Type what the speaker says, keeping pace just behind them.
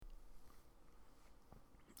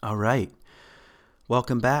All right.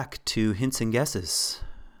 Welcome back to Hints and Guesses,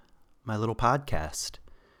 my little podcast.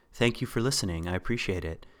 Thank you for listening. I appreciate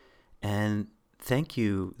it. And thank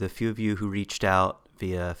you, the few of you who reached out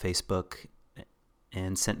via Facebook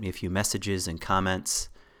and sent me a few messages and comments.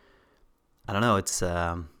 I don't know, it's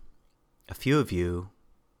a few of you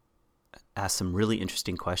asked some really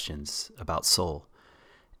interesting questions about soul.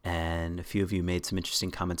 And a few of you made some interesting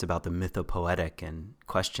comments about the mythopoetic and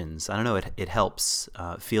questions. I don't know, it helps.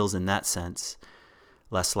 Feels in that sense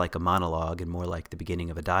less like a monologue and more like the beginning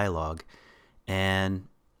of a dialogue. And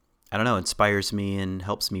I don't know, inspires me and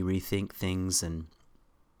helps me rethink things and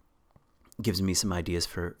gives me some ideas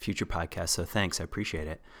for future podcasts. So thanks, I appreciate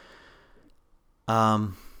it.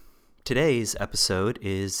 Today's episode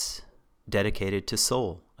is dedicated to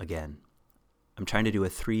soul again. I'm trying to do a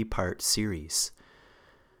 3-part series.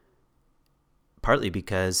 Partly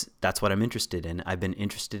because that's what I'm interested in. I've been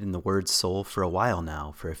interested in the word soul for a while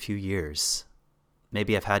now, for a few years.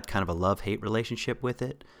 Maybe I've had kind of a love-hate relationship with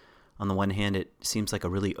it. On the one hand, it seems like a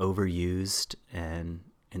really overused and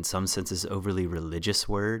in some senses overly religious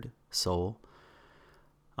word, soul.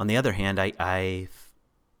 On the other hand, I've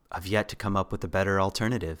yet to come up with a better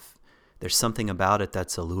alternative. There's something about it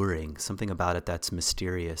that's alluring, something about it that's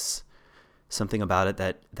mysterious, something about it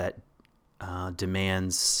that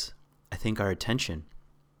demands, I think, our attention.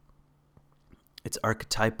 It's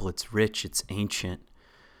archetypal, it's rich, it's ancient.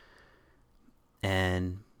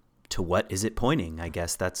 And to what is it pointing? I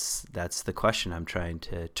guess that's the question I'm trying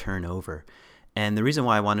to turn over. And the reason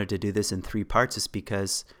why I wanted to do this in 3 parts is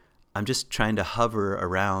because I'm just trying to hover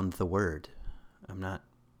around the word.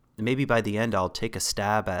 Maybe by the end I'll take a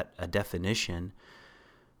stab at a definition,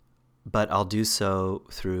 but I'll do so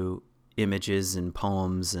through images and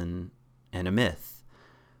poems and a myth.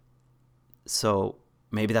 So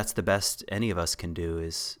maybe that's the best any of us can do,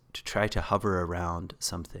 is to try to hover around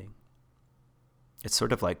something. It's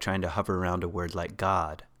sort of like trying to hover around a word like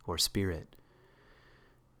God or spirit.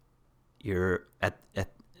 You're at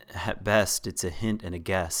best, it's a hint and a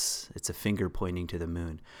guess. It's a finger pointing to the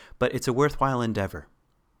moon. But it's a worthwhile endeavor.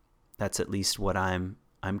 That's at least what I'm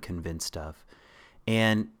convinced of.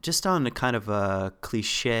 And just on a kind of a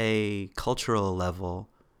cliche cultural level,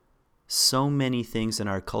 so many things in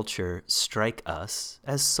our culture strike us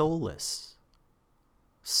as soulless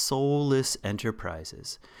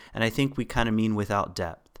enterprises. And I think we kind of mean without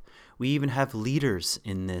depth. We even have leaders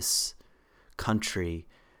in this country,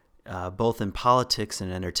 both in politics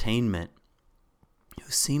and entertainment,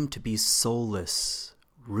 who seem to be soulless,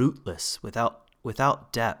 rootless,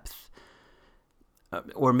 without depth.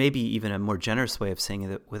 Or maybe even a more generous way of saying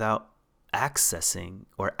it, without accessing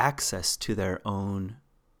or access to their own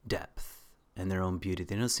depth and their own beauty.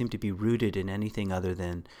 They don't seem to be rooted in anything other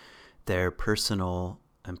than their personal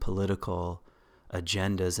and political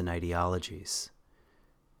agendas and ideologies.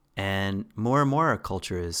 And more our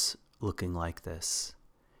culture is looking like this.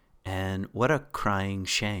 And what a crying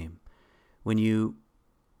shame. When you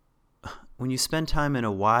spend time in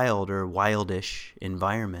a wild or wildish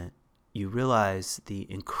environment, you realize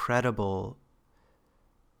the incredible,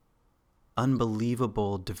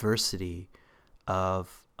 unbelievable diversity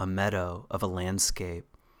of a meadow, of a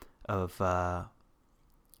landscape, of a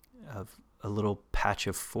little patch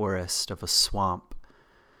of forest, of a swamp,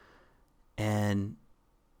 and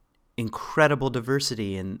incredible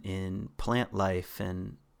diversity in plant life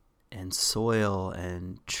and soil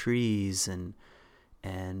and trees and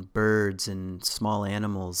birds and small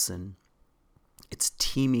animals, and it's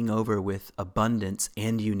teeming over with abundance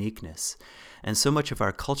and uniqueness. And so much of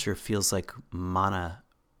our culture feels like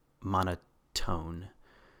monotone,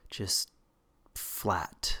 just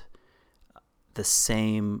flat. The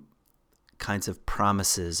same kinds of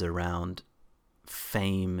promises around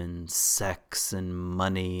fame and sex and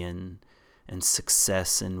money and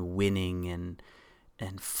success and winning and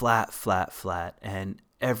flat. And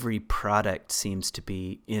every product seems to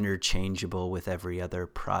be interchangeable with every other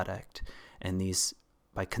product. And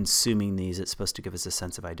by consuming these, it's supposed to give us a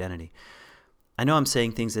sense of identity. I know I'm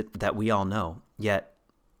saying things that we all know, yet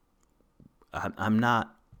I'm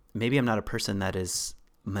not a person that is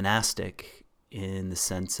monastic in the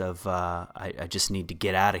sense of I just need to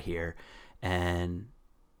get out of here and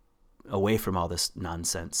away from all this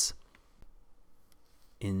nonsense.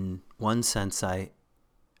 In one sense, I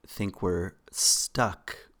think we're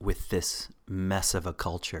stuck with this mess of a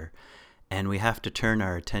culture, and we have to turn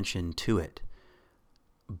our attention to it,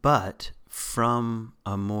 but from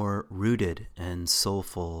a more rooted and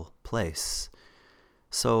soulful place.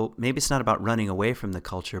 So maybe it's not about running away from the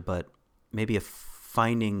culture, but maybe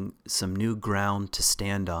finding some new ground to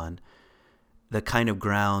stand on, the kind of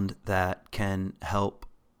ground that can help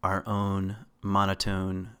our own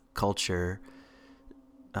monotone culture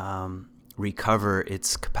recover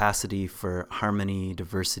its capacity for harmony,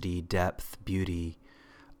 diversity, depth, beauty,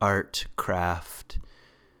 art, craft,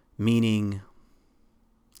 meaning,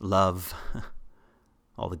 love,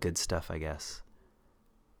 all the good stuff, I guess.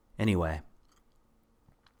 Anyway,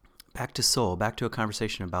 back to soul, back to a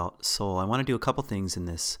conversation about soul. I want to do a couple things in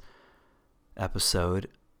this episode.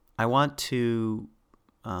 I want to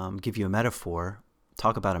give you a metaphor,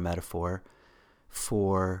 talk about a metaphor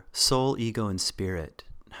for soul, ego, and spirit.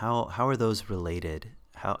 How are those related?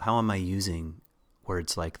 How am I using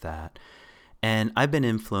words like that? And I've been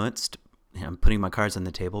influenced, I'm putting my cards on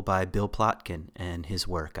the table, by Bill Plotkin and his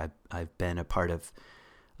work. I've been a part of,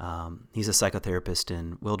 he's a psychotherapist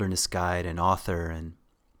and wilderness guide and author,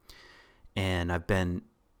 and I've been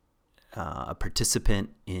a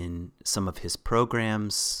participant in some of his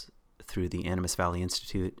programs through the Animas Valley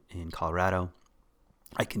Institute in Colorado.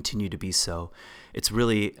 I continue to be so. It's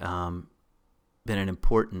really been an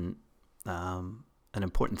important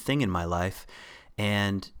thing in my life,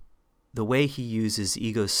 and the way he uses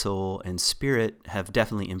ego, soul, and spirit have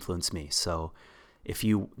definitely influenced me. So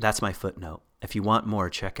that's my footnote. If you want more,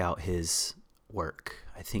 check out his work.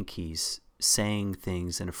 I think he's saying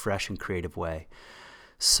things in a fresh and creative way.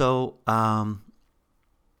 So, I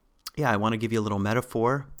want to give you a little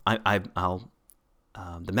metaphor.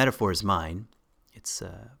 The metaphor is mine.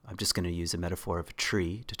 I'm just going to use a metaphor of a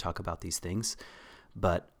tree to talk about these things,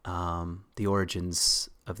 but the origins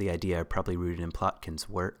of the idea are probably rooted in Plotkin's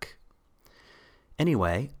work.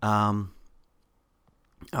 Anyway, I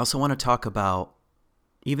also want to talk about,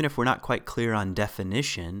 even if we're not quite clear on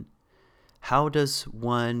definition, how does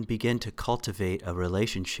one begin to cultivate a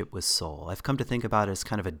relationship with soul? I've come to think about it as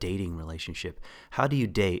kind of a dating relationship. How do you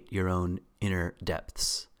date your own inner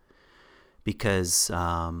depths? Because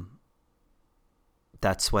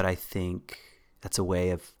that's what I think, that's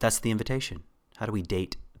the invitation. How do we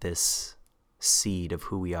date this seed of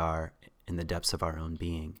who we are in the depths of our own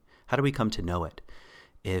being? How do we come to know it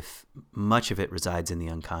if much of it resides in the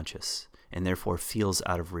unconscious and therefore feels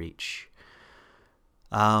out of reach?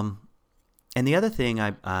 And the other thing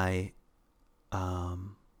I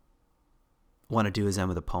want to do is end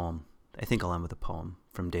with a poem. I think I'll end with a poem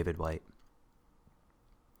from David Whyte.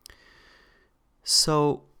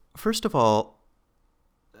 So, first of all,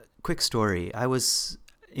 quick story. I was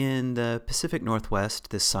in the Pacific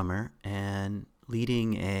Northwest this summer and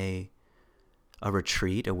leading a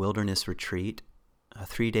retreat, a wilderness retreat, a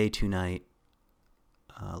 3-day, 2-night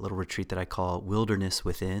little retreat that I call Wilderness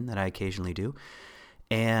Within, that I occasionally do.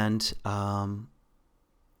 And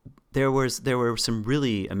there were some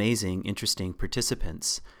really amazing, interesting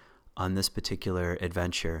participants on this particular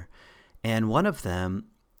adventure. And one of them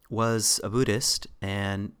was a Buddhist,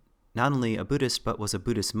 and not only a Buddhist, but was a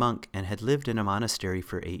Buddhist monk and had lived in a monastery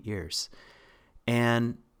for 8 years.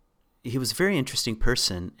 And he was a very interesting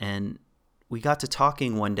person. And we got to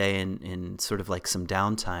talking one day in sort of like some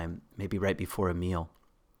downtime, maybe right before a meal.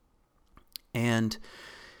 And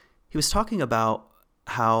he was talking about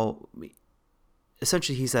how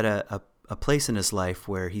essentially he's at a place in his life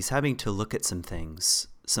where he's having to look at some things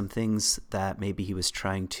that maybe he was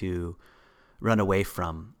trying to run away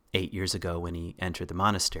from 8 years ago when he entered the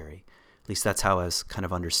monastery. At least that's how I was kind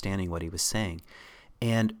of understanding what he was saying.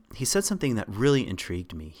 And he said something that really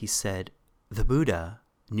intrigued me. He said, the Buddha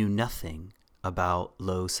knew nothing about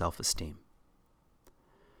low self-esteem.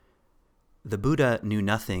 The Buddha knew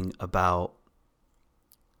nothing about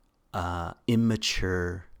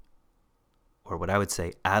immature, or what I would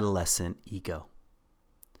say, adolescent ego.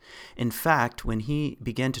 In fact, when he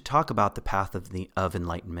began to talk about the path of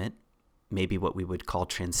enlightenment, maybe what we would call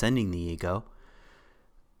transcending the ego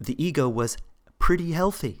was pretty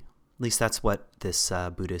healthy. At least that's what this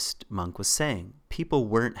Buddhist monk was saying. People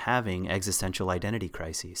weren't having existential identity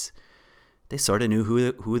crises. They sort of knew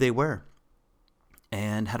who they were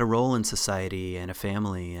and had a role in society and a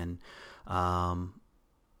family,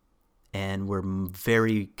 and were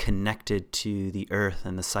very connected to the earth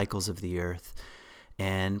and the cycles of the earth,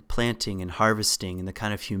 and planting and harvesting, and the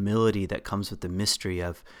kind of humility that comes with the mystery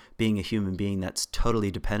of being a human being that's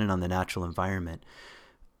totally dependent on the natural environment.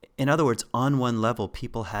 In other words, on one level,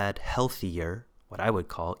 people had healthier, what I would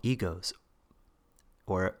call, egos.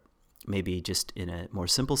 Or maybe just in a more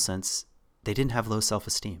simple sense, they didn't have low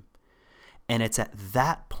self-esteem. And it's at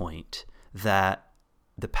that point that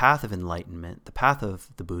the path of enlightenment, the path of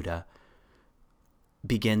the Buddha,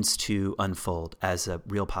 begins to unfold as a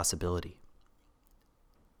real possibility.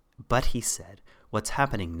 But he said, what's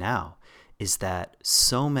happening now is that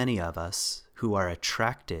so many of us who are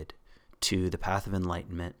attracted to the path of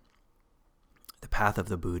enlightenment, the path of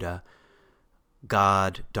the Buddha,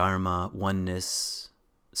 God, Dharma, oneness,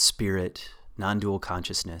 spirit, non-dual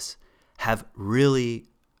consciousness, have really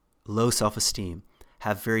low self-esteem,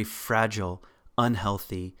 have very fragile,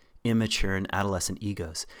 unhealthy, immature, and adolescent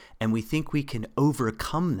egos. And we think we can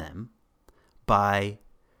overcome them by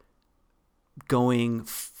going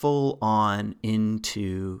full on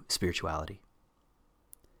into spirituality.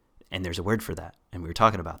 And there's a word for that. And we were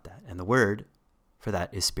talking about that. And the word for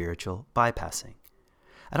that is spiritual bypassing.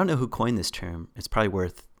 I don't know who coined this term. It's probably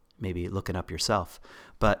worth maybe looking up yourself.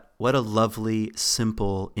 But what a lovely,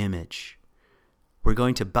 simple image. We're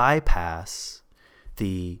going to bypass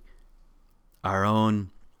our own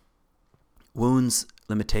wounds,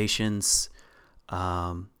 limitations,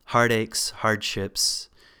 heartaches, hardships,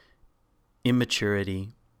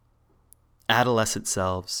 immaturity, adolescent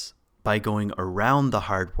selves by going around the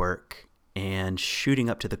hard work and shooting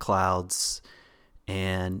up to the clouds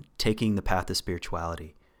and taking the path of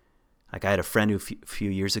spirituality. Like I had a friend who a few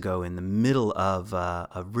years ago, in the middle of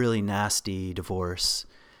a really nasty divorce,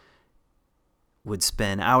 would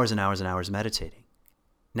spend hours and hours and hours meditating.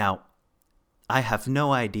 Now, I have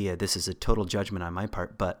no idea, this is a total judgment on my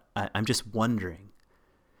part, but I'm just wondering,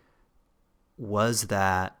 was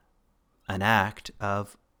that an act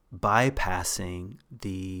of bypassing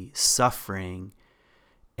the suffering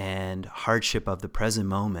and hardship of the present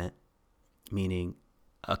moment, meaning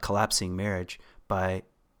a collapsing marriage, by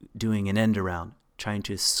doing an end around, trying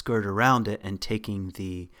to skirt around it and taking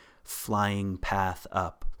the flying path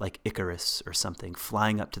up, like Icarus or something,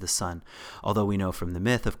 flying up to the sun. Although we know from the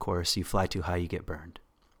myth, of course, you fly too high, you get burned.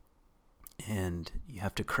 And you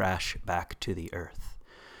have to crash back to the earth.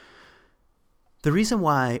 The reason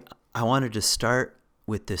why I wanted to start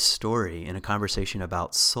with this story in a conversation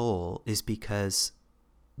about soul is because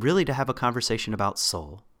really, to have a conversation about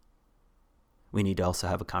soul, we need to also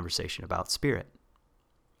have a conversation about spirit.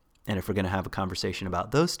 And if we're going to have a conversation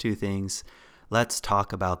about those two things, let's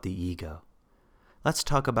talk about the ego. Let's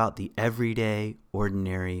talk about the everyday,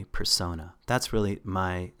 ordinary persona. That's really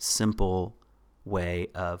my simple way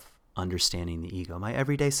of understanding the ego, my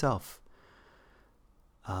everyday self.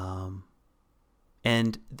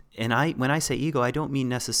 And when I say ego, I don't mean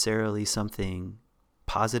necessarily something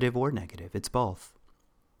positive or negative. It's both.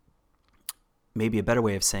 Maybe a better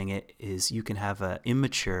way of saying it is you can have an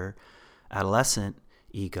immature, adolescent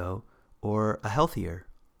ego or a healthier,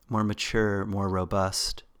 more mature, more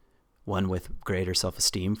robust, one with greater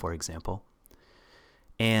self-esteem, for example.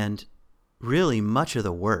 And really much of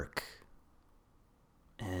the work,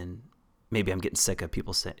 and maybe I'm getting sick of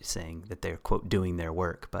people saying that they're, quote, doing their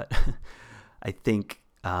work, but I think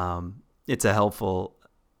it's a helpful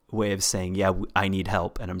way of saying, yeah, I need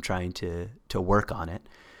help and I'm trying to work on it.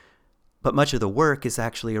 But much of the work is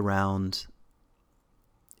actually around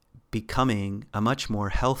becoming a much more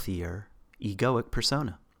healthier egoic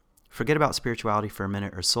persona. Forget about spirituality for a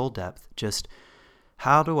minute or soul depth. Just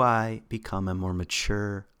how do I become a more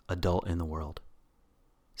mature adult in the world?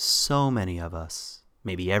 So many of us,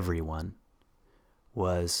 maybe everyone,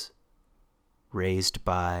 was raised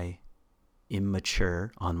by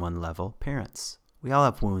immature, on one level, parents. We all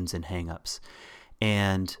have wounds and hang-ups,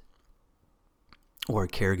 or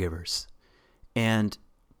caregivers. And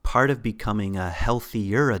part of becoming a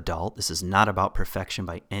healthier adult, this is not about perfection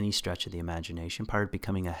by any stretch of the imagination, part of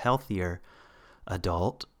becoming a healthier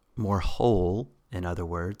adult, more whole, in other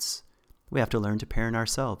words, we have to learn to parent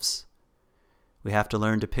ourselves. We have to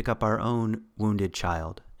learn to pick up our own wounded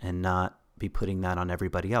child and not be putting that on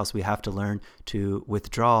everybody else. We have to learn to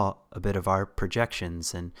withdraw a bit of our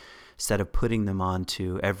projections, and instead of putting them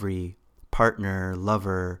onto every partner,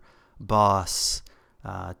 lover, boss,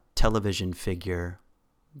 television figure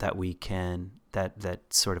that we can, that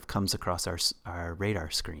sort of comes across our radar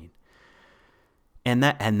screen. And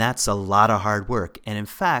that's a lot of hard work. And in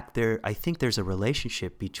fact, I think there's a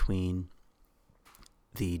relationship between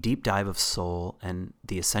the deep dive of soul and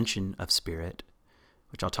the ascension of spirit,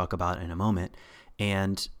 which I'll talk about in a moment,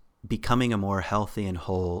 and becoming a more healthy and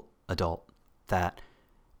whole adult. That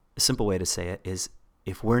a simple way to say it is,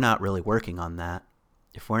 if we're not really working on that,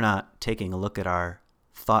 if we're not taking a look at our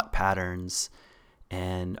thought patterns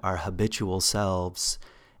and our habitual selves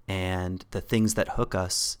and the things that hook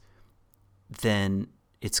us, then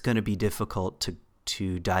it's going to be difficult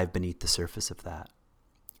to dive beneath the surface of that.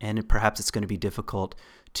 And perhaps it's going to be difficult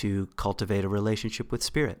to cultivate a relationship with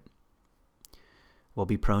spirit. We'll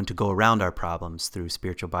be prone to go around our problems through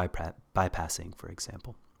spiritual bypassing, for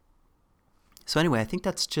example. So anyway, I think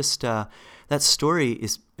that's just, that story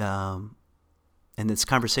is, and this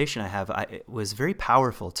conversation I have, it was very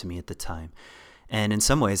powerful to me at the time. And in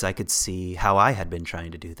some ways, I could see how I had been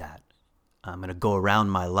trying to do that. I'm going to go around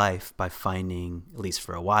my life by finding, at least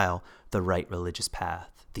for a while, the right religious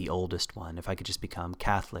path, the oldest one. If I could just become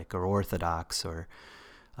Catholic or Orthodox or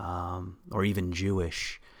even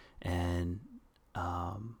Jewish, and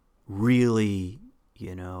really,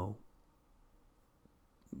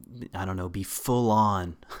 be full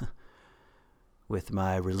on with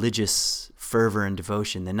my religious fervor and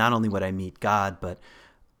devotion, then not only would I meet God, but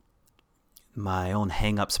my own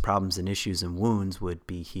hang-ups, problems, and issues and wounds would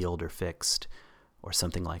be healed or fixed or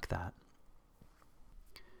something like that.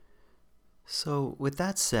 So with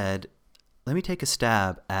that said, let me take a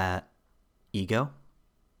stab at ego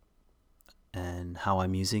and how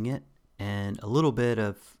I'm using it, and a little bit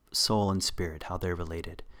of soul and spirit, how they're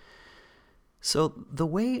related. So the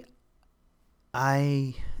way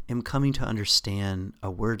I am coming to understand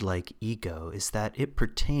a word like ego is that it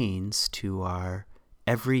pertains to our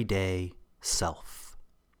everyday self,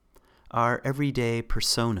 our everyday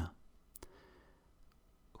persona,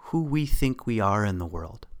 who we think we are in the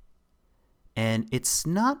world. And it's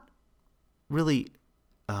not really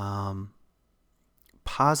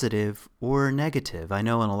positive or negative. I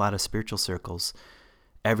know in a lot of spiritual circles,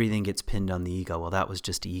 everything gets pinned on the ego. Well, that was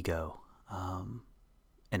just ego.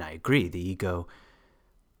 And I agree, the ego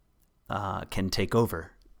can take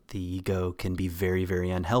over. The ego can be very, very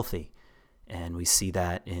unhealthy. And we see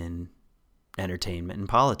that in entertainment and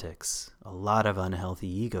politics. A lot of unhealthy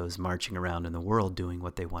egos marching around in the world doing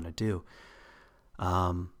what they want to do.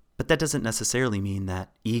 But that doesn't necessarily mean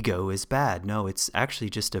that ego is bad. No, it's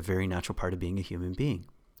actually just a very natural part of being a human being.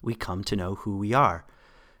 We come to know who we are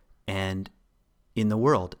and in the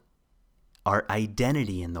world, our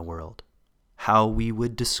identity in the world, how we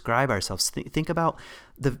would describe ourselves. Think about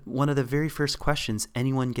one of the very first questions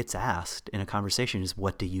anyone gets asked in a conversation is,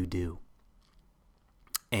 what do you do?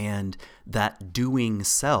 And that doing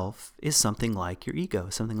self is something like your ego,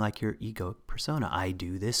 something like your ego persona. I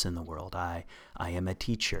do this in the world. I am a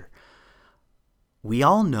teacher. We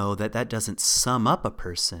all know that that doesn't sum up a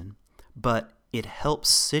person, but it helps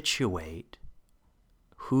situate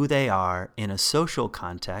who they are in a social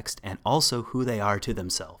context and also who they are to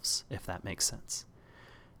themselves, if that makes sense.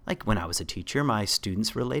 Like when I was a teacher, my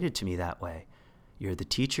students related to me that way. You're the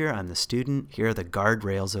teacher, I'm the student, here are the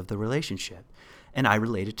guardrails of the relationship. And I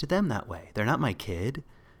related to them that way. They're not my kid.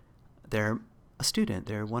 They're a student.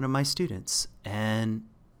 They're one of my students. And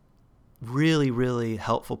really, really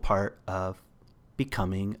helpful part of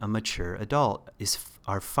becoming a mature adult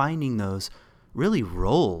are finding those really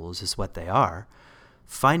roles is what they are.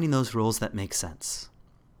 Finding those roles that make sense.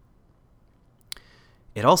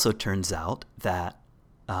 It also turns out that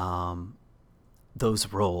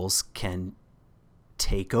those roles can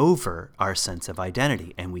take over our sense of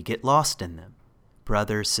identity and we get lost in them.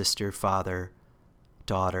 Brother, sister, father,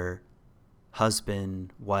 daughter,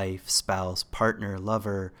 husband, wife, spouse, partner,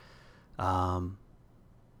 lover,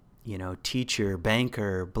 teacher,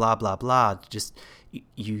 banker, blah, blah, blah. Just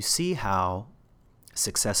you see how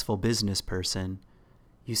successful business person,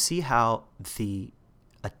 you see how the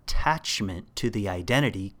attachment to the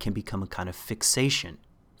identity can become a kind of fixation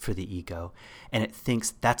for the ego, and it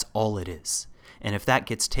thinks that's all it is. And if that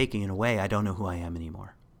gets taken away, I don't know who I am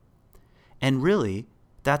anymore. And really,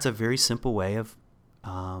 that's a very simple way of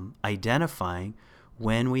identifying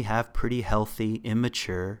when we have pretty healthy,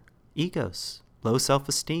 immature egos, low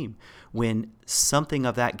self-esteem. When something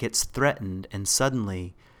of that gets threatened and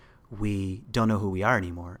suddenly we don't know who we are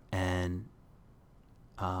anymore, and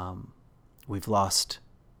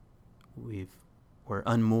we're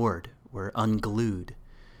unmoored, we're unglued.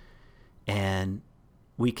 And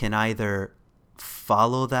we can either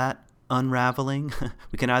follow that unraveling,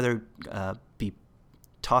 we can either be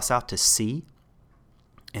tossed out to sea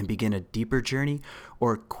and begin a deeper journey,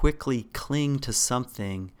 or quickly cling to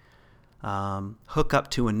something, hook up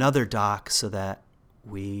to another dock so that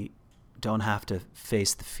we don't have to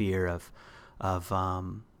face the fear of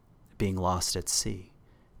being lost at sea.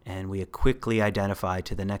 And we quickly identify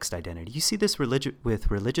to the next identity. You see this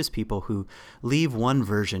with religious people who leave one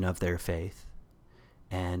version of their faith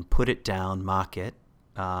and put it down, mock it,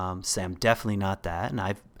 say I'm definitely not that, and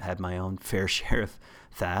I've had my own fair share of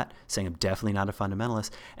that, saying I'm definitely not a fundamentalist,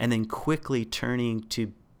 and then quickly turning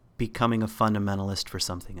to becoming a fundamentalist for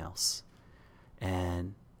something else.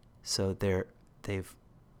 And so they've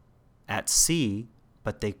at sea,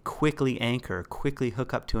 but they quickly anchor, quickly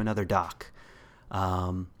hook up to another dock.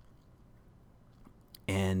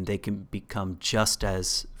 And they can become just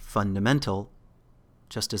as fundamental,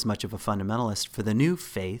 just as much of a fundamentalist for the new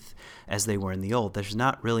faith as they were in the old. There's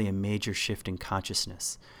not really a major shift in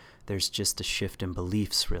consciousness. There's just a shift in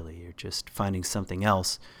beliefs, really. You're just finding something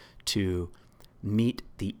else to meet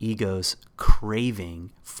the ego's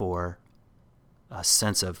craving for a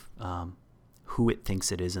sense of who it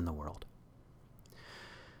thinks it is in the world.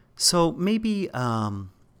 So maybe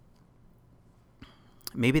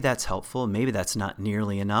that's helpful, maybe that's not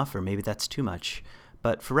nearly enough, or maybe that's too much.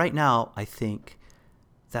 But for right now, I think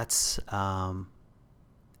that's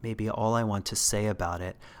maybe all I want to say about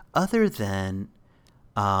it, other than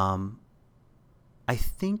I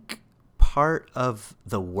think part of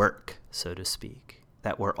the work, so to speak,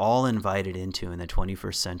 that we're all invited into in the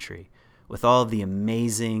 21st century, with all of the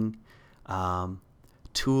amazing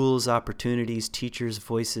tools, opportunities, teachers,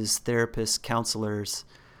 voices, therapists, counselors,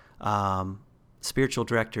 spiritual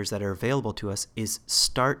directors that are available to us, is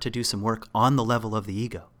start to do some work on the level of the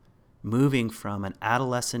ego, moving from an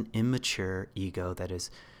adolescent, immature ego that is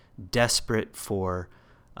desperate for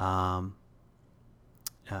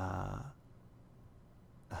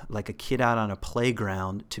like a kid out on a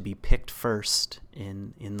playground to be picked first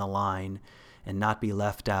in the line and not be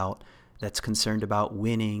left out, that's concerned about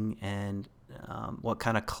winning and what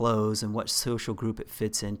kind of clothes and what social group it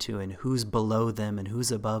fits into and who's below them and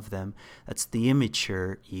who's above them. That's the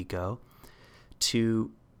immature ego,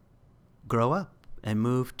 to grow up and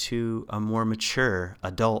move to a more mature,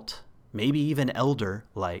 adult, maybe even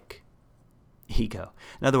elder-like ego.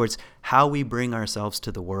 In other words, how we bring ourselves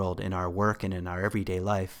to the world in our work and in our everyday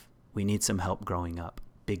life, we need some help growing up,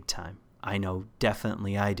 big time. I know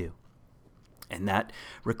definitely I do. And that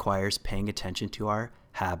requires paying attention to our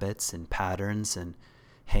habits and patterns and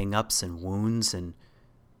hang-ups and wounds and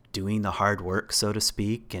doing the hard work, so to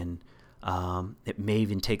speak. And it may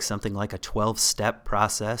even take something like a 12-step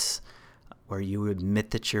process where you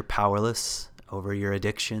admit that you're powerless over your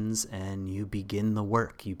addictions and you begin the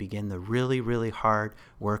work. You begin the really, really hard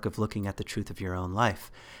work of looking at the truth of your own life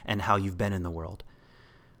and how you've been in the world.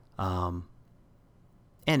 And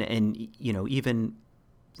you know, even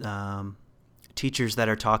teachers that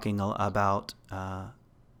are talking about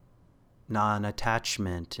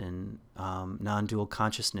non-attachment and non-dual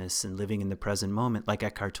consciousness and living in the present moment, like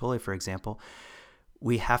Eckhart Tolle, for example,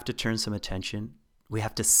 we have to turn some attention. We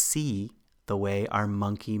have to see the way our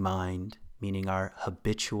monkey mind, meaning our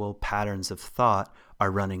habitual patterns of thought, are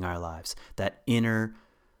running our lives. That inner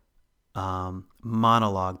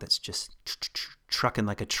monologue that's just trucking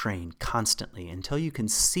like a train constantly. Until you can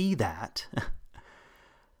see that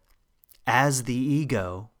as the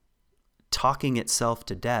ego talking itself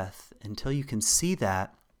to death, until you can see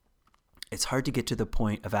that, it's hard to get to the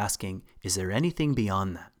point of asking, is there anything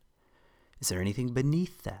beyond that? Is there anything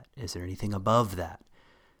beneath that? Is there anything above that?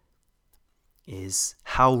 Is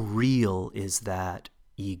how real is that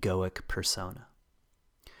egoic persona?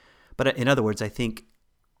 But in other words, I think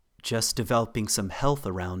just developing some health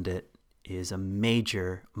around it is a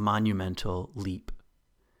major, monumental leap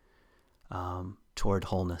toward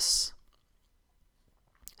wholeness.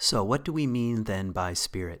 So what do we mean then by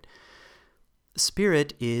spirit?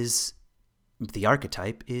 Spirit is, the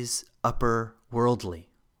archetype is upper worldly.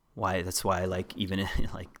 That's why like even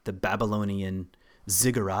like the Babylonian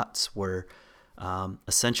ziggurats were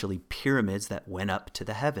essentially pyramids that went up to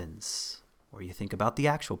the heavens. Or you think about the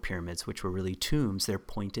actual pyramids, which were really tombs. They're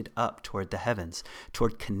pointed up toward the heavens,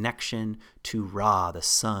 toward connection to Ra, the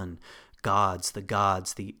sun, the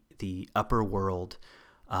gods, the upper world,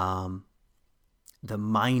 the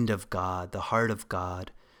mind of God, the heart of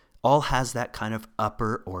God, all has that kind of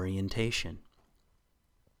upper orientation.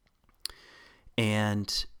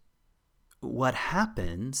 And what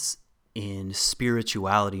happens in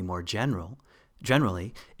spirituality more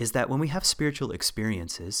generally is that when we have spiritual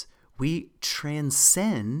experiences, we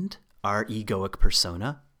transcend our egoic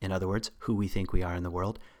persona, in other words, who we think we are in the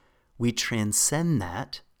world. We transcend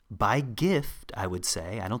that by gift, I would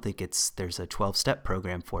say. I don't think there's a 12-step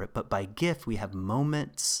program for it, but by gift we have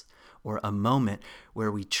moments, or a moment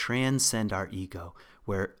where we transcend our ego,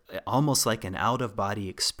 where almost like an out-of-body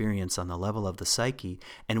experience on the level of the psyche,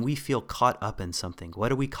 and we feel caught up in something.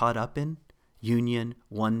 What are we caught up in? Union,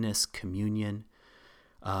 oneness, communion.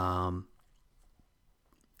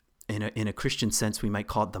 In a Christian sense, we might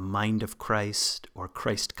call it the mind of Christ or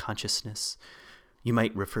Christ consciousness. You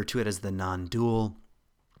might refer to it as the non-dual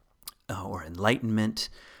or enlightenment.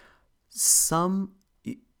 Somehow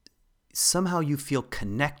you feel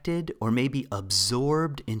connected or maybe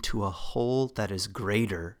absorbed into a whole that is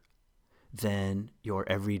greater than your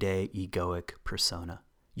everyday egoic persona.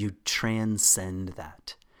 You transcend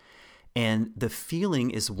that. And the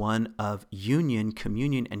feeling is one of union,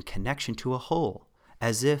 communion, and connection to a whole,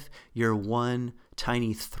 as if you're one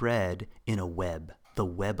tiny thread in a web, the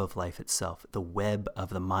web of life itself, the web of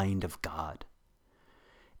the mind of God.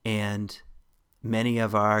 And many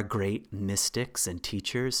of our great mystics and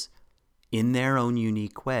teachers, in their own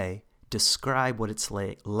unique way, describe what it's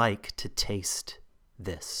like to taste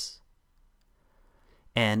this.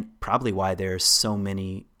 And probably why there's so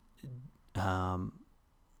many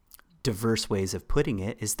diverse ways of putting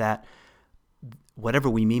it is that whatever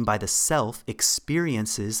we mean by the self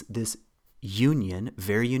experiences this union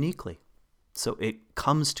very uniquely. So it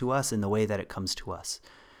comes to us in the way that it comes to us.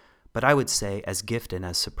 But I would say as gift and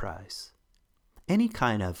as surprise. Any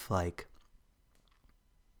kind of like,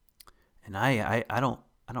 and I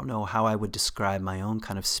don't know how I would describe my own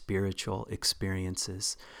kind of spiritual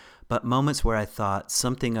experiences, but moments where I thought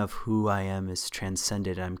something of who I am is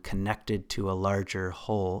transcended. I'm connected to a larger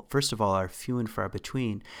whole. First of all, are few and far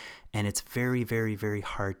between, and it's very, very, very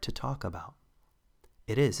hard to talk about.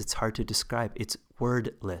 It is. It's hard to describe. It's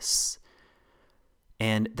wordless.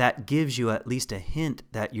 And that gives you at least a hint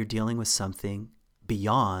that you're dealing with something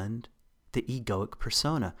beyond the egoic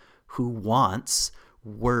persona who wants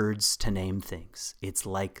words to name things. It's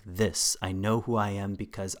like this. I know who I am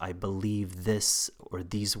because I believe this or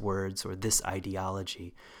these words or this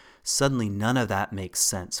ideology. Suddenly, none of that makes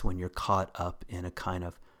sense when you're caught up in a kind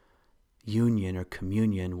of union or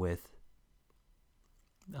communion with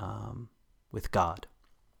God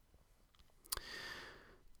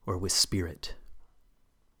or with spirit.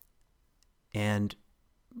 And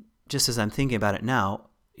just as I'm thinking about it now,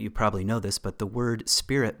 you probably know this, but the word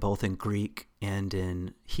spirit, both in Greek and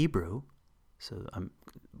in Hebrew, so I'm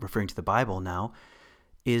referring to the Bible now,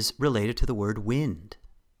 is related to the word wind,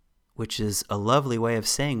 which is a lovely way of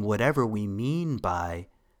saying whatever we mean by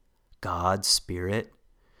God, spirit,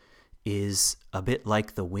 is a bit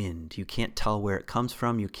like the wind. You can't tell where it comes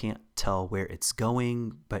from. You can't tell where it's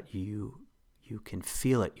going, but you can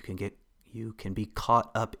feel it. You can be caught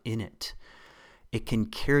up in it. It can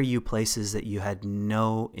carry you places that you had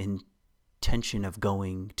no intention of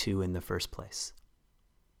going to in the first place.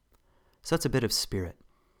 So that's a bit of spirit.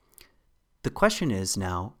 The question is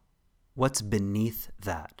now, what's beneath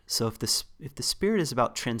that? So if the spirit is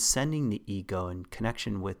about transcending the ego and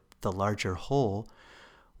connection with the larger whole,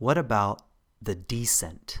 what about the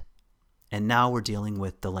descent? And now we're dealing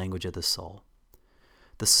with the language of the soul.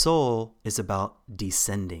 The soul is about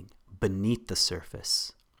descending beneath the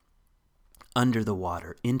surface, under the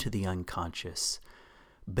water, into the unconscious,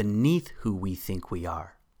 beneath who we think we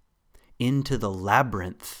are, into the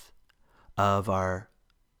labyrinth of the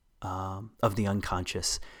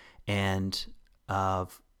unconscious and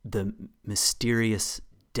of the mysterious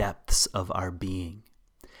depths of our being.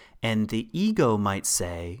 And the ego might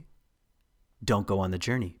say, don't go on the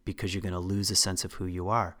journey because you're going to lose a sense of who you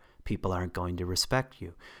are. People aren't going to respect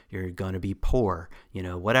you. You're going to be poor,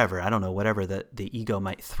 whatever. I don't know, whatever the ego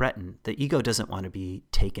might threaten. The ego doesn't want to be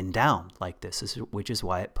taken down like this, which is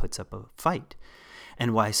why it puts up a fight.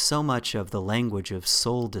 And why so much of the language of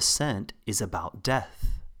soul descent is about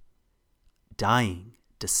death, dying,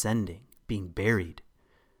 descending, being buried.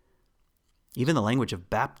 Even the language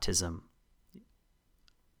of baptism,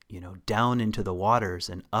 down into the waters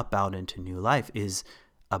and up out into new life is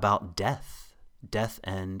about death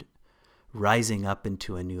and rising up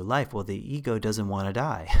into a new life. Well, the ego doesn't want to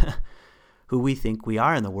die. Who we think we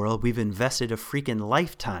are in the world, we've invested a freaking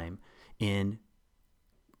lifetime in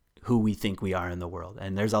who we think we are in the world.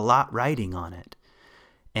 And there's a lot riding on it.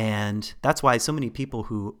 And that's why so many people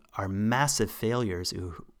who are massive failures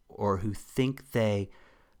or who think they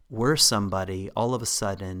were somebody, all of a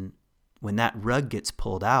sudden, when that rug gets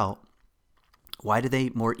pulled out, why do they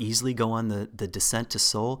more easily go on the descent to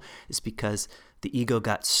soul? It's because the ego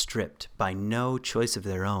got stripped by no choice of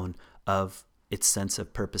their own of its sense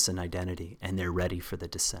of purpose and identity, and they're ready for the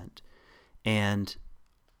descent. And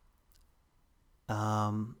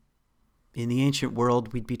in the ancient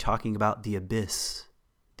world, we'd be talking about the abyss,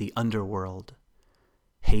 the underworld,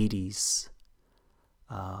 Hades,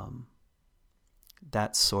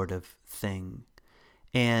 that sort of thing.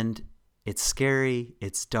 And it's scary,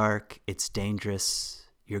 it's dark, it's dangerous.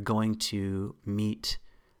 You're going to meet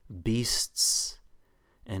beasts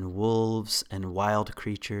and wolves and wild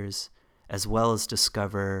creatures, as well as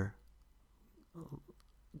discover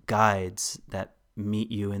guides that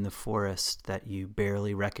meet you in the forest that you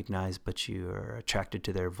barely recognize, but you are attracted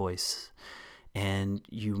to their voice. And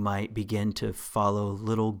you might begin to follow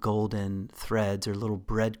little golden threads or little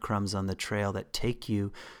breadcrumbs on the trail that take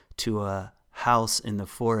you to a house in the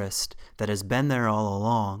forest that has been there all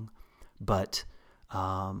along, but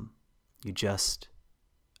you just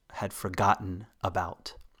had forgotten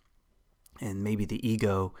about. And maybe the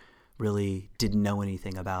ego really didn't know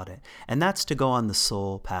anything about it. And that's to go on the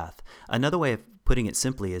soul path. Another way of putting it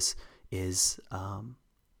simply is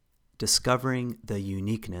discovering the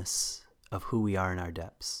uniqueness of who we are in our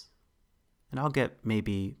depths. And I'll get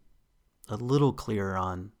maybe a little clearer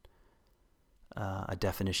on a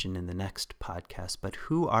definition in the next podcast, but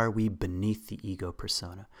who are we beneath the ego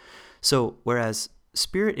persona? So whereas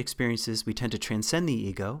spirit experiences, we tend to transcend the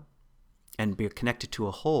ego and be connected to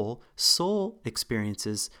a whole, soul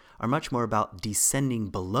experiences are much more about descending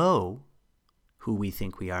below who we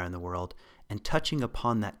think we are in the world and touching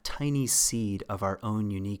upon that tiny seed of our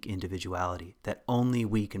own unique individuality that only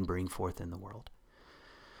we can bring forth in the world.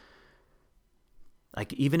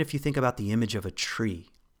 Like, even if you think about the image of a tree,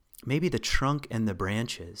 maybe the trunk and the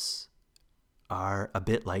branches are a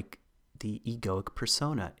bit like the egoic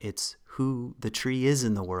persona. It's who the tree is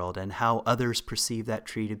in the world and how others perceive that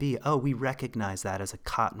tree to be. Oh, we recognize that as a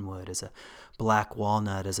cottonwood, as a black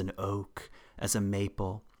walnut, as an oak, as a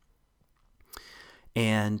maple.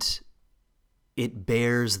 And it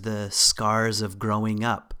bears the scars of growing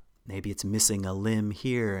up. Maybe it's missing a limb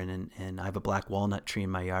here, and I have a black walnut tree in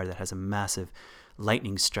my yard that has a massive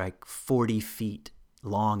lightning strike 40 feet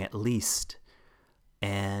long at least,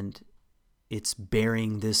 and it's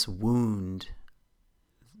bearing this wound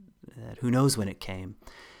that who knows when it came,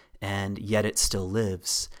 and yet it still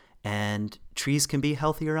lives. And trees can be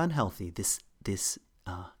healthy or unhealthy.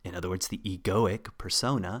 In other words, the egoic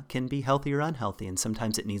persona can be healthy or unhealthy, and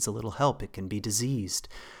sometimes it needs a little help. It can be diseased.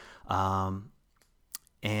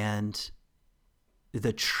 And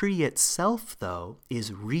the tree itself, though,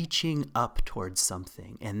 is reaching up towards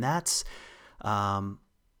something, and that's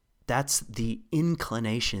the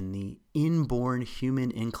inclination, the inborn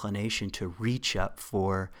human inclination to reach up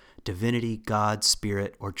for divinity, God,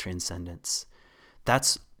 spirit, or transcendence.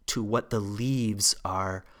 That's to what the leaves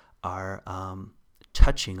are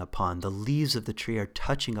touching upon. The leaves of the tree are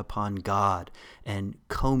touching upon God and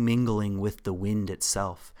commingling with the wind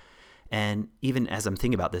itself. And even as I'm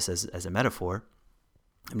thinking about this as a metaphor,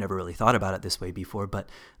 I've never really thought about it this way before, but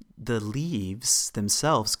the leaves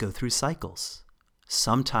themselves go through cycles.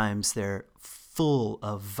 Sometimes they're full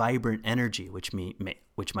of vibrant energy, which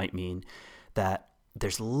might mean that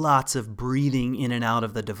there's lots of breathing in and out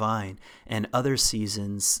of the divine, and other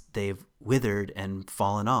seasons they've withered and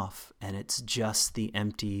fallen off, and it's just the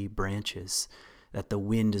empty branches that the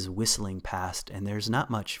wind is whistling past, and there's not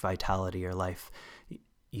much vitality or life.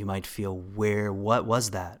 You might feel, what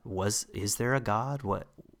was that? Is there a God? What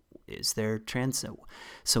is there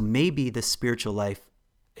So maybe the spiritual life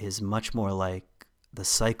is much more like the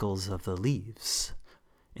cycles of the leaves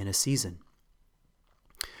in a season.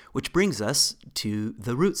 Which brings us to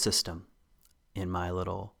the root system in my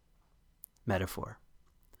little metaphor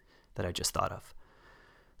that I just thought of.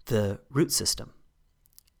 The root system.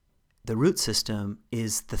 The root system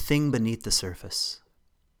is the thing beneath the surface,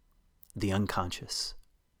 the unconscious.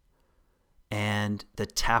 And the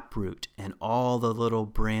taproot and all the little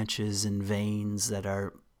branches and veins that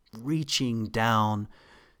are reaching down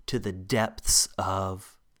to the depths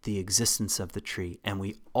of the existence of the tree. And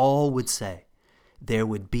we all would say there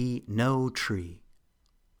would be no tree,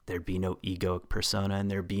 there'd be no egoic persona,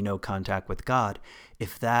 and there'd be no contact with God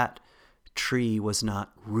if that tree was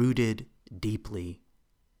not rooted deeply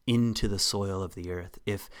into the soil of the earth.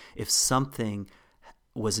 If something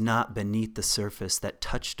was not beneath the surface that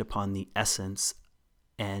touched upon the essence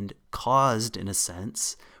and caused, in a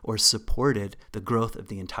sense, or supported the growth of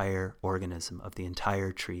the entire organism, of the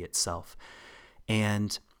entire tree itself.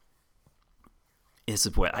 And this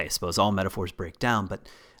is what I suppose all metaphors break down, but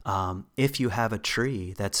if you have a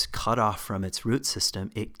tree that's cut off from its root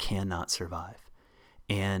system, it cannot survive.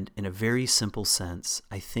 And in a very simple sense,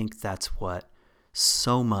 I think that's what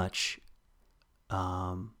so much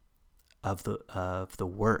of the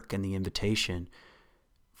work and the invitation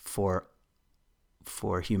for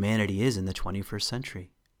humanity is in the 21st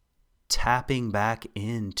century, tapping back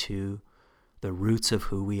into the roots of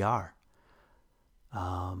who we are.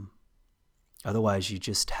 Otherwise, you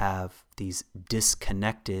just have these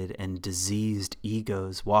disconnected and diseased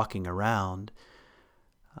egos walking around.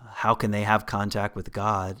 How can they have contact with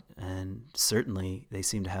God? And certainly, they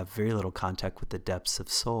seem to have very little contact with the depths of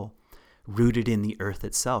soul, rooted in the earth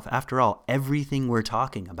itself. After all, everything we're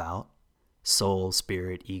talking about, soul,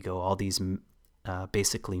 spirit, ego, all these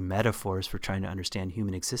basically metaphors for trying to understand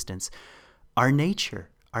human existence, are nature,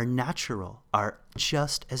 are natural, are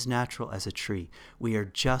just as natural as a tree. We are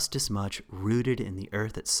just as much rooted in the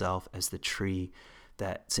earth itself as the tree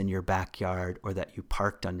that's in your backyard or that you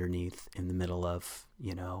parked underneath in the middle of,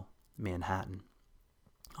 Manhattan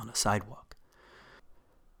on a sidewalk.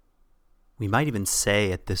 We might even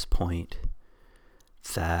say at this point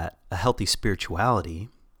that a healthy spirituality,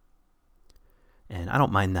 and I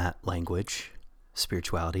don't mind that language,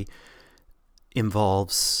 spirituality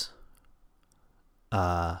involves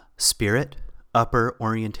spirit, upper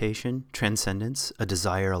orientation, transcendence, a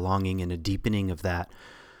desire, a longing, and a deepening of that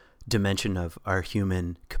dimension of our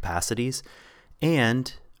human capacities,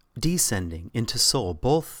 and descending into soul.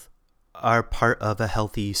 Both are part of a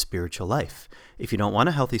healthy spiritual life. If you don't want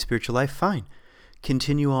a healthy spiritual life, fine.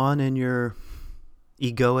 Continue on in your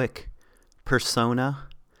egoic persona,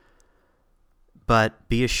 but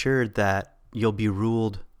be assured that you'll be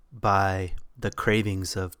ruled by the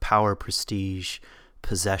cravings of power, prestige,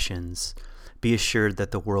 possessions. Be assured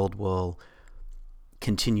that the world will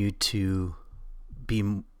continue to be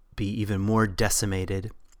even more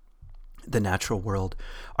decimated, the natural world.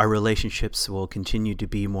 Our relationships will continue to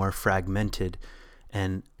be more fragmented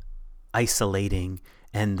and isolating,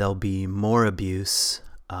 and there'll be more abuse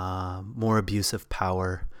of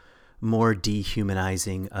power, more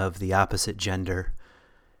dehumanizing of the opposite gender,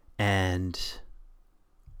 and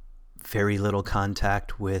very little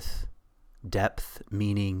contact with depth,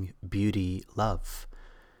 meaning, beauty, love.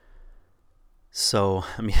 So,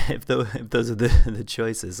 I mean, if those are the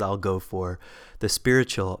choices, I'll go for the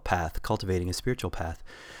spiritual path, cultivating a spiritual path.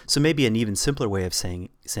 So maybe an even simpler way of saying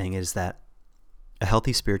it is that a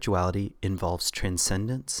healthy spirituality involves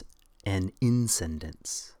transcendence and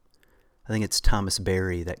inscendence. I think it's Thomas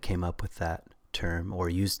Berry that came up with that term, or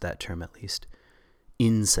used that term at least.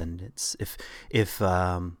 Inscendence. If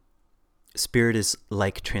spirit is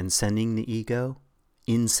like transcending the ego,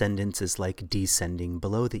 inscendence is like descending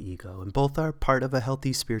below the ego, and both are part of a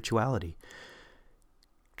healthy spirituality.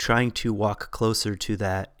 Trying to walk closer to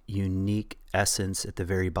that unique essence at the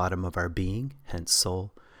very bottom of our being, hence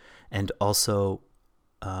soul, and also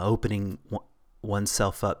opening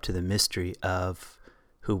oneself up to the mystery of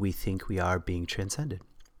who we think we are being transcended,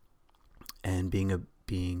 and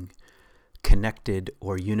being connected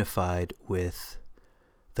or unified with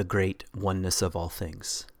the great oneness of all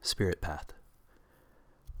things, spirit path.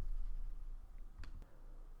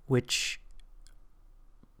 Which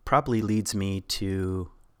probably leads me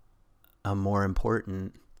to a more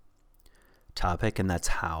important topic, and that's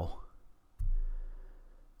how.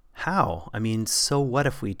 How? I mean, so what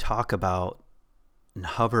if we talk about and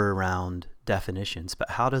hover around definitions,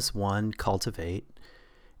 but how does one cultivate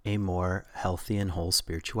a more healthy and whole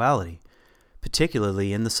spirituality,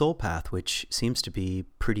 particularly in the soul path, which seems to be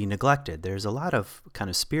pretty neglected? There's a lot of kind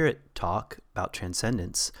of spirit talk about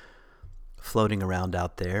transcendence floating around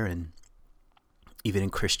out there, and even in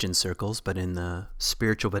Christian circles, but in the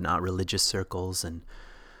spiritual but not religious circles, and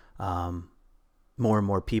more and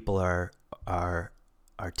more people are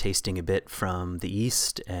tasting a bit from the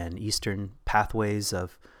East and Eastern pathways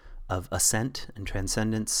of ascent and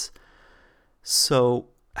transcendence. So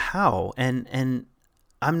how? And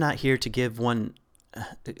I'm not here to give an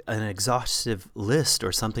exhaustive list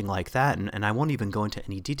or something like that, and I won't even go into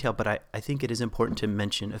any detail, but I think it is important to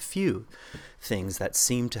mention a few things that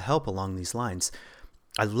seem to help along these lines.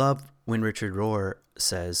 I love when Richard Rohr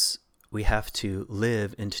says we have to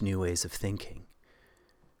live into new ways of thinking.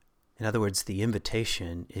 In other words, the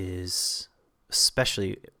invitation is,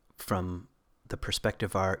 especially from the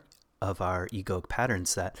perspective of our egoic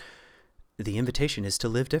patterns, that the invitation is to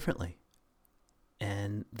live differently.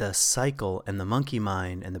 And the cycle and the monkey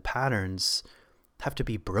mind and the patterns have to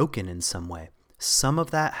be broken in some way. Some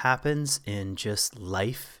of that happens in just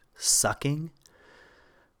life sucking.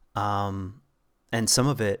 And some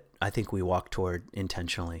of it, I think we walk toward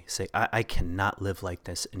intentionally. Say, I cannot live like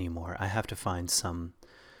this anymore. I have to find some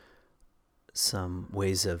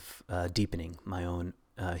ways of deepening my own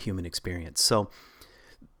human experience. So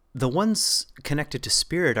the ones connected to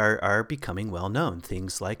spirit are becoming well known.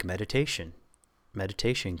 Things like meditation,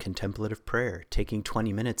 contemplative prayer, taking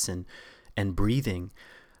 20 minutes and breathing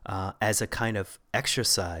as a kind of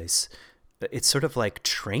exercise. It's sort of like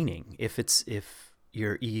training. If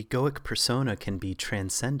your egoic persona can be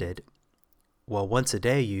transcended, well, once a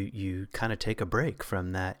day you kind of take a break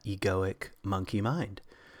from that egoic monkey mind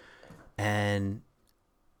and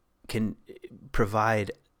can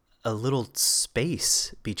provide a little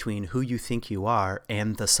space between who you think you are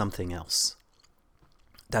and the something else.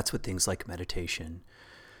 That's what things like meditation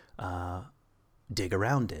dig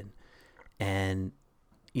around in. And,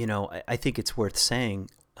 I think it's worth saying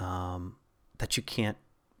that you can't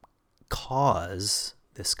cause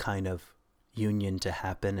this kind of union to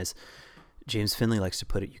happen. As James Finley likes to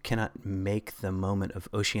put it, you cannot make the moment of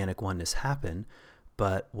oceanic oneness happen,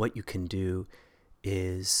 but what you can do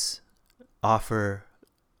is offer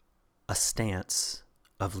a stance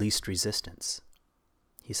of least resistance.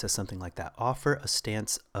 He says something like that. Offer a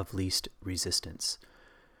stance of least resistance.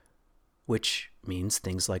 which means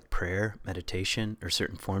things like prayer, meditation, or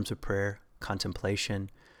certain forms of prayer, contemplation,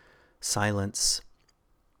 silence,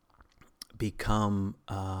 become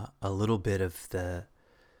a little bit of the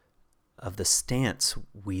stance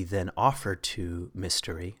we then offer to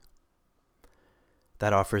mystery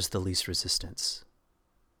that offers the least resistance.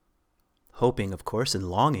 Hoping, of course, and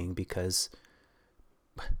longing, because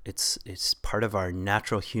it's part of our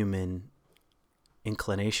natural human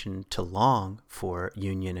inclination to long for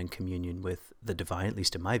union and communion with the divine, at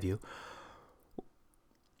least in my view.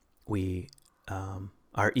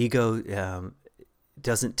 Our ego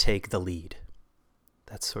doesn't take the lead.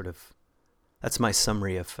 That's my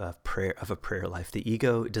summary of a prayer life. The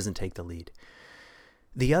ego doesn't take the lead.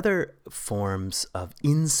 The other forms of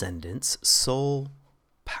inscendence, soul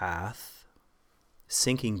path,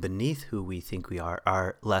 sinking beneath who we think we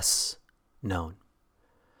are less known,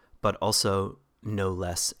 but also no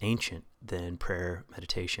less ancient than prayer,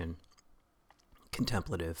 meditation,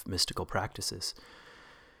 contemplative, mystical practices.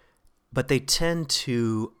 But they tend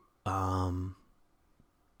to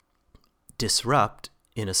disrupt,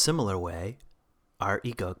 in a similar way, our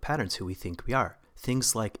egoic patterns, who we think we are.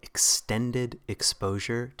 Things like extended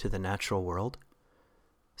exposure to the natural world.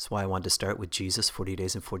 That's why I wanted to start with Jesus, 40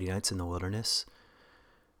 days and 40 nights in the wilderness.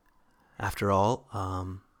 After all,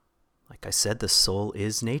 like I said, the soul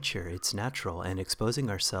is nature. It's natural. And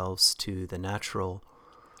exposing ourselves to the natural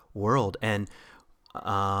world. And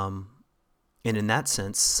in that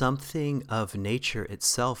sense, something of nature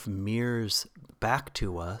itself mirrors back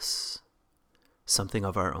to us something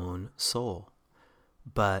of our own soul.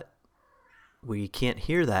 But we can't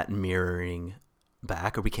hear that mirroring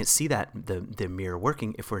back, or we can't see that the mirror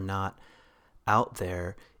working, if we're not out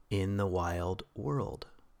there in the wild world,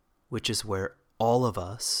 which is where all of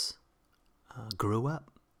us grew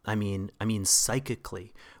up. I mean,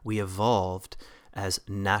 psychically, we evolved as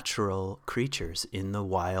natural creatures in the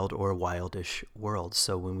wild or wildish world.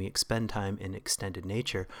 So when we spend time in extended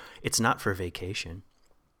nature, it's not for vacation.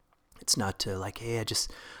 It's not to like, hey,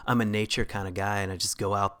 I'm a nature kind of guy and I just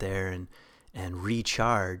go out there and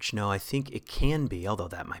recharge. No, I think it can be, although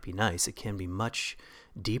that might be nice, it can be much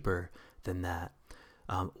deeper than that.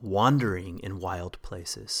 Wandering in wild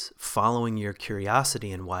places, following your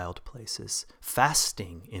curiosity in wild places,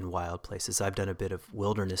 fasting in wild places. I've done a bit of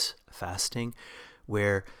wilderness fasting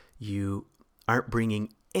where you aren't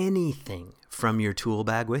bringing anything from your tool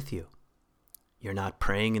bag with you. You're not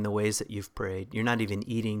praying in the ways that you've prayed. You're not even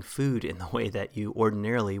eating food in the way that you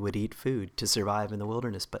ordinarily would eat food to survive in the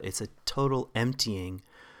wilderness. But it's a total emptying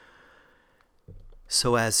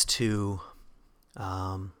so as to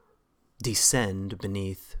descend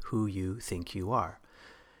beneath who you think you are.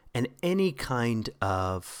 And any kind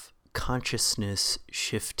of consciousness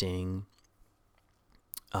shifting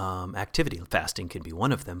activity, fasting can be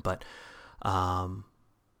one of them, but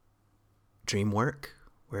dream work,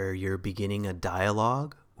 where you're beginning a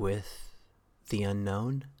dialogue with the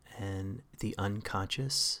unknown and the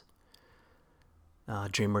unconscious.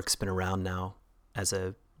 DreamWork's been around now as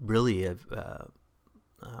a really a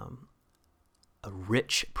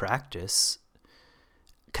rich practice,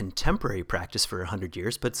 contemporary practice for 100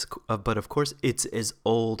 years, but of course it's as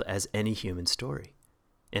old as any human story.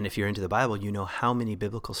 And if you're into the Bible, you know how many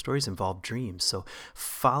biblical stories involve dreams. So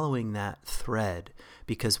following that thread,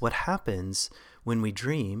 because what happens when we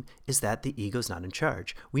dream is that the ego's not in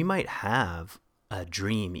charge. We might have a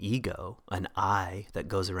dream ego, an I that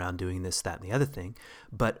goes around doing this, that, and the other thing,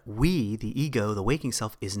 but we, the ego, the waking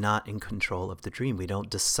self, is not in control of the dream. We don't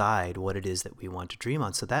decide what it is that we want to dream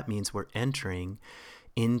on. So that means we're entering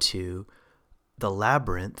into the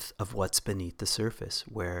labyrinth of what's beneath the surface,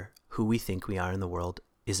 where who we think we are in the world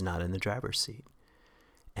is not in the driver's seat.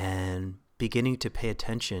 And beginning to pay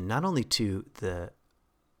attention not only to the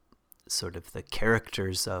sort of the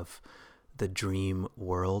characters of the dream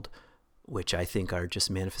world, which I think are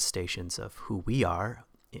just manifestations of who we are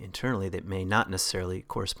internally that may not necessarily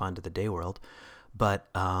correspond to the day world,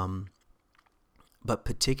 but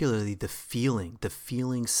particularly the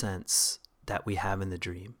feeling sense that we have in the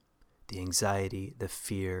dream, the anxiety, the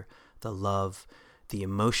fear, the love, the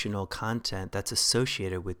emotional content that's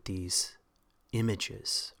associated with these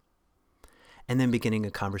images. And then beginning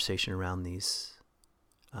a conversation around these,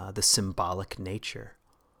 the symbolic nature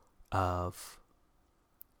of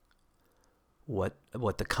what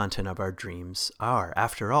the content of our dreams are.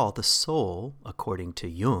 After all, the soul, according to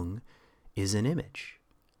Jung, is an image,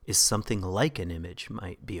 is something like an image,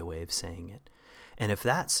 might be a way of saying it. And if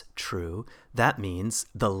that's true, that means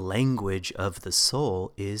the language of the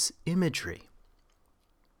soul is imagery.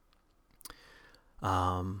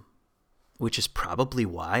 Which is probably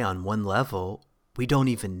why, on one level, We don't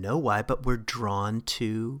even know why, but we're drawn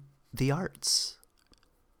to the arts.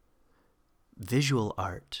 Visual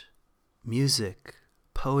art, music,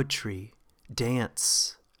 poetry,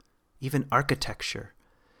 dance, even architecture.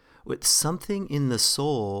 With something in the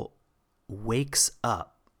soul wakes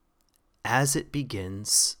up as it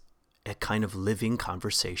begins a kind of living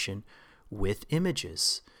conversation with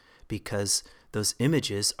images, because those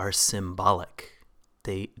images are symbolic.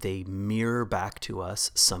 They mirror back to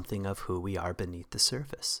us something of who we are beneath the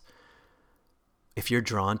surface. If you're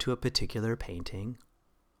drawn to a particular painting,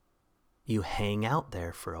 you hang out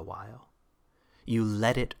there for a while. You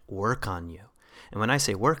let it work on you. And when I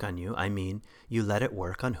say work on you, I mean you let it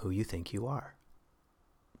work on who you think you are.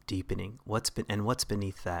 Deepening what's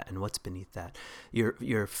beneath that, and what's beneath that.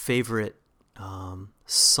 Your favorite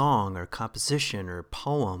song or composition or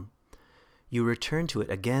poem, you return to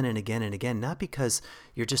it again and again and again, not because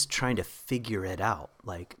you're just trying to figure it out.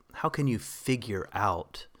 Like, how can you figure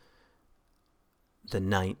out the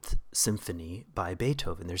Ninth Symphony by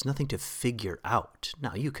Beethoven? There's nothing to figure out.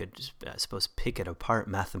 Now, you could, I suppose, pick it apart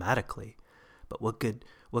mathematically, but what good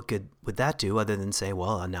would that do other than say,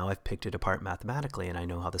 well, now I've picked it apart mathematically, and I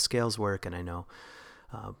know how the scales work, and I know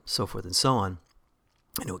so forth and so on.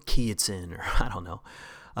 I know what key it's in, or I don't know.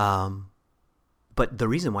 But the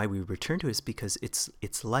reason why we return to it is because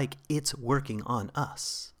it's like it's working on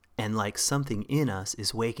us, and like something in us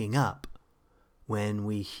is waking up when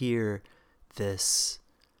we hear this,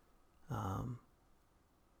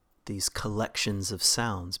 these collections of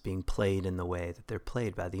sounds being played in the way that they're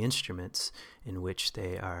played by the instruments in which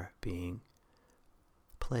they are being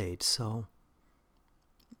played. So,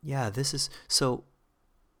 yeah, this is so.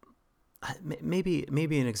 Maybe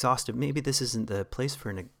an exhaustive. Maybe this isn't the place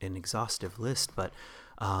for an exhaustive list, but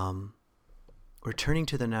returning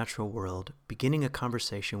to the natural world, beginning a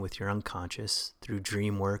conversation with your unconscious through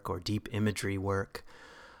dream work or deep imagery work.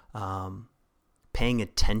 Paying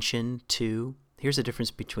attention to, here's a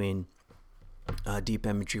difference between deep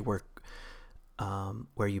imagery work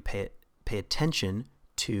where you pay attention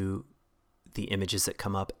to the images that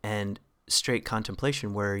come up, and straight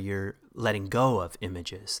contemplation where you're letting go of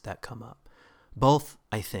images that come up. Both,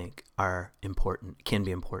 I think, are important, can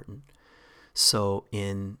be important. So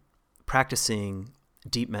in practicing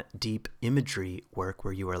deep imagery work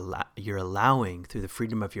where you're allowing, through the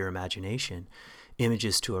freedom of your imagination,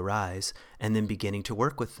 images to arise, and then beginning to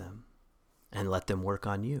work with them and let them work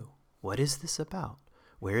on you. What is this about?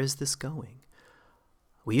 Where is this going?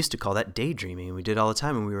 We used to call that daydreaming. We did all the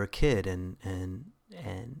time when we were a kid,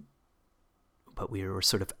 but we were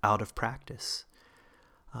sort of out of practice.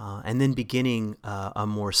 And then beginning a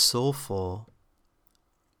more soulful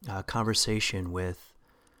conversation with,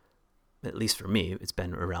 at least for me, it's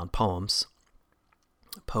been around poems,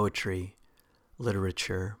 poetry,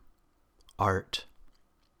 literature, art,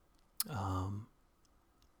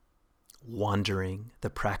 wandering, the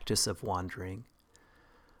practice of wandering,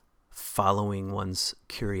 following one's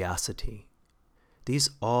curiosity. These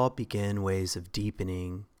all begin ways of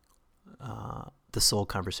deepening the soul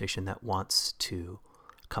conversation that wants to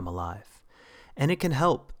come alive. And it can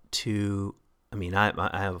help to, I mean,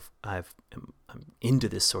 I'm into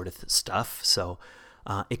this sort of stuff, so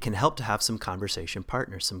it can help to have some conversation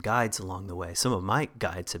partners, some guides along the way. Some of my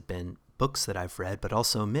guides have been books that I've read, but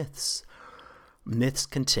also myths. Myths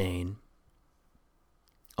contain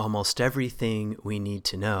almost everything we need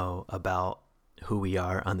to know about who we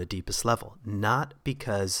are on the deepest level, not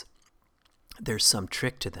because there's some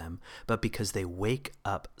trick to them, but because they wake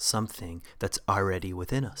up something that's already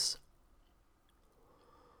within us.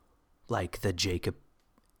 Like the Jacob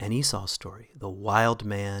and Esau story, the wild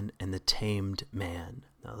man and the tamed man.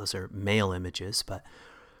 Now, those are male images, but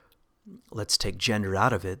let's take gender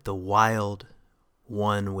out of it. The wild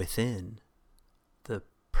one within, the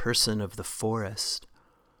person of the forest,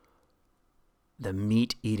 the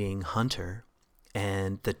meat-eating hunter,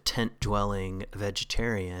 and the tent-dwelling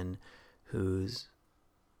vegetarian who's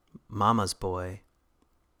mama's boy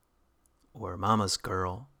or mama's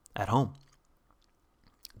girl at home.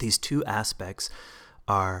 These two aspects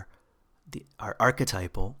are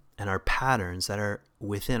archetypal and are patterns that are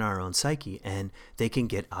within our own psyche, and they can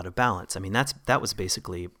get out of balance. I mean, that was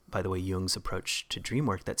basically, by the way, Jung's approach to dream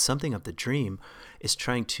work, that something of the dream is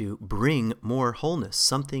trying to bring more wholeness.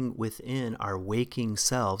 Something within our waking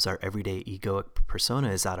selves, our everyday egoic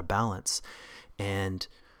persona, is out of balance. And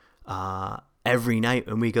every night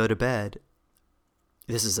when we go to bed,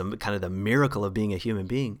 this is kind of the miracle of being a human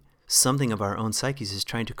being. Something of our own psyches is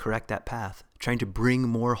trying to correct that path, trying to bring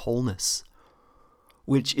more wholeness,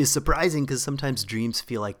 which is surprising because sometimes dreams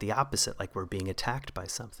feel like the opposite, like we're being attacked by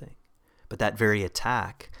something. But that very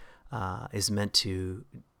attack is meant to,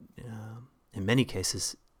 in many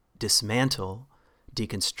cases, dismantle,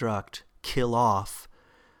 deconstruct, kill off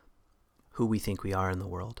who we think we are in the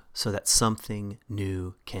world so that something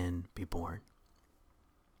new can be born.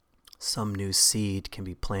 Some new seed can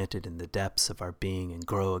be planted in the depths of our being and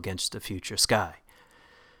grow against the future sky.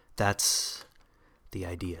 That's the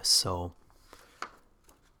idea. So,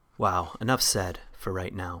 wow, enough said for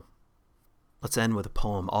right now. Let's end with a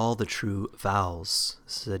poem, All the True Vows.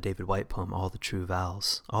 This is a David Whyte poem, All the True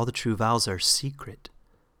Vows. All the true vows are secret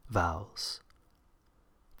vows.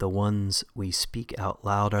 The ones we speak out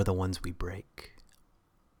loud are the ones we break.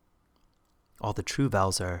 All the true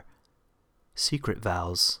vows are secret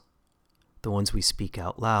vows. The ones we speak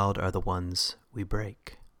out loud are the ones we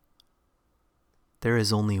break. There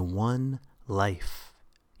is only one life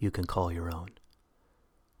you can call your own.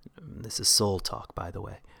 This is soul talk, by the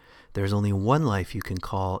way. There's only one life you can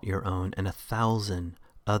call your own, and 1,000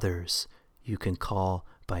 others you can call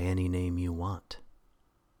by any name you want.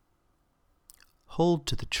 Hold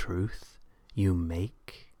to the truth you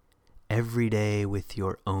make every day with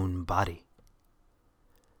your own body.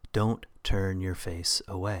 Don't turn your face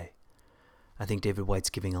away. I think David Whyte's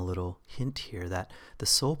giving a little hint here that the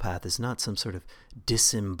soul path is not some sort of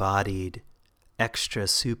disembodied, extra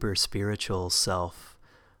super spiritual self,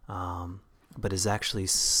 but is actually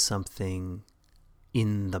something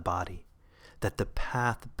in the body. That the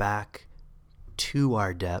path back to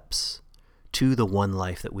our depths, to the one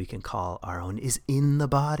life that we can call our own, is in the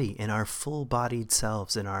body, in our full-bodied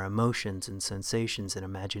selves, in our emotions and sensations and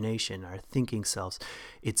imagination, our thinking selves.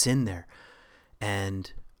 It's in there.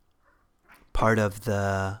 And part of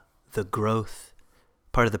the growth,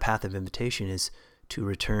 part of the path of invitation is to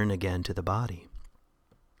return again to the body.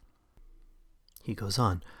 He goes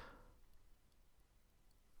on,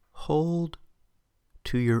 hold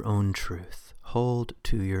to your own truth. Hold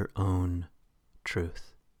to your own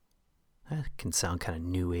truth. That can sound kind of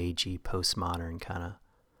new agey, postmodern kind of,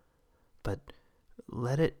 but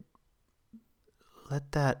let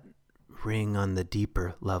that ring on the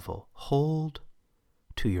deeper level. Hold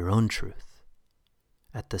to your own truth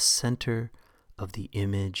at the center of the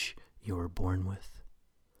image you were born with.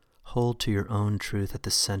 Hold to your own truth at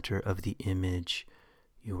the center of the image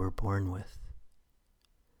you were born with.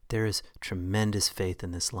 There is tremendous faith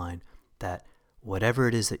in this line that whatever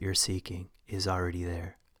it is that you're seeking is already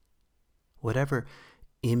there. Whatever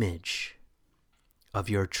image of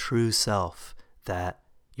your true self that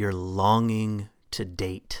you're longing to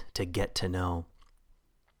date, to get to know,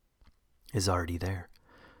 is already there.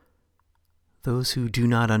 Those who do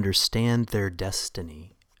not understand their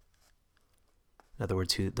destiny, in other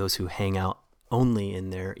words, those who hang out only in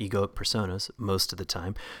their egoic personas most of the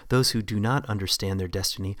time, those who do not understand their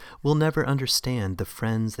destiny will never understand the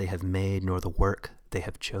friends they have made, nor the work they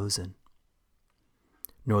have chosen,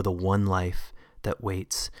 nor the one life that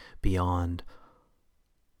waits beyond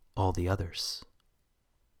all the others.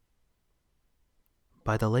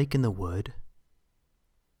 By the lake in the wood,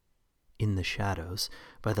 in the shadows,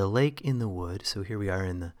 by the lake in the wood, so here we are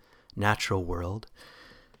in the natural world,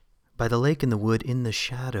 by the lake in the wood, in the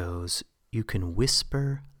shadows, you can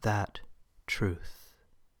whisper that truth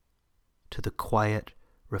to the quiet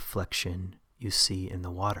reflection you see in the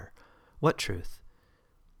water. What truth?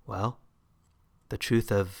 Well, the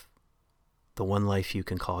truth of the one life you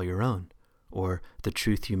can call your own, or the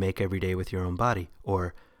truth you make every day with your own body,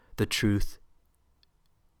 or the truth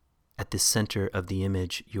at the center of the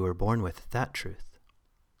image you were born with, that truth.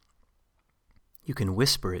 You can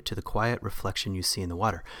whisper it to the quiet reflection you see in the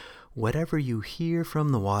water. Whatever you hear from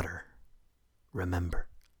the water, remember,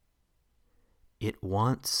 it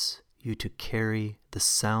wants you to carry the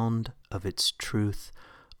sound of its truth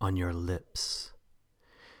on your lips.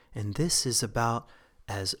 And this is about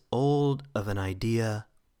as old of an idea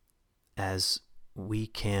as we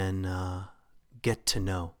can get to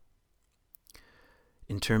know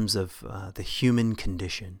in terms of the human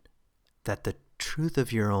condition, that the truth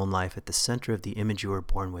of your own life at the center of the image you were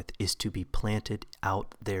born with is to be planted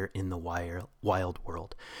out there in the wild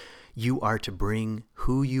world. You are to bring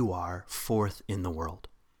who you are forth in the world.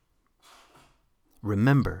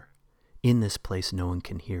 Remember, in this place no one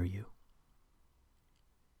can hear you.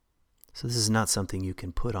 So this is not something you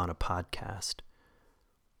can put on a podcast.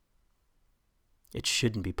 It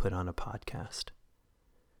shouldn't be put on a podcast.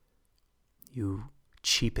 You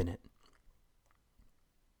cheapen it.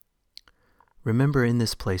 Remember, in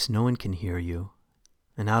this place no one can hear you,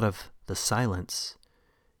 and out of the silence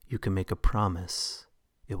you can make a promise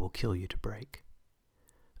it will kill you to break.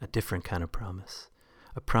 A different kind of promise.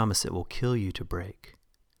 A promise it will kill you to break.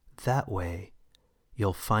 That way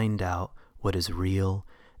you'll find out what is real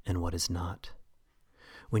and what is not.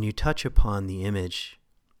 When you touch upon the image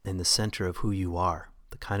in the center of who you are,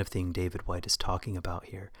 the kind of thing David Whyte is talking about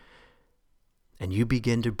here, and you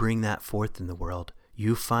begin to bring that forth in the world,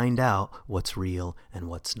 you find out what's real and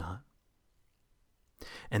what's not.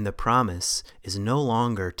 And the promise is no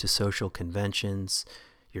longer to social conventions,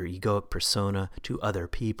 your egoic persona, to other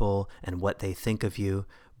people and what they think of you,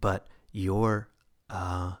 but your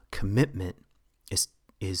commitment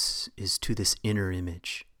is to this inner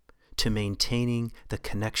image, to maintaining the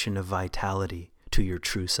connection of vitality to your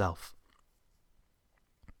true self.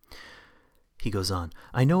 He goes on,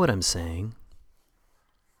 I know what I'm saying.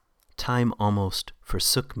 Time almost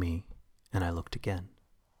forsook me, and I looked again.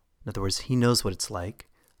 In other words, he knows what it's like,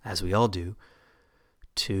 as we all do,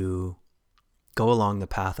 to go along the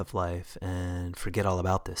path of life and forget all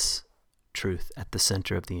about this truth at the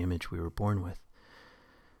center of the image we were born with.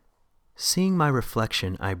 Seeing my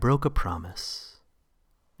reflection, I broke a promise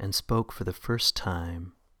and spoke for the first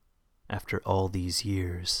time after all these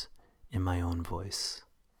years in my own voice.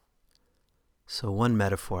 So one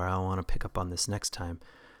metaphor, I want to pick up on this next time.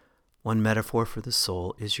 One metaphor for the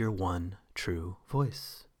soul is your one true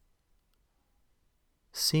voice.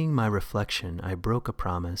 Seeing my reflection, I broke a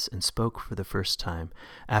promise and spoke for the first time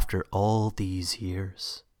after all these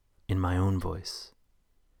years in my own voice,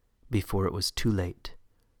 before it was too late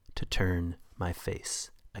to turn my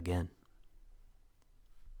face again.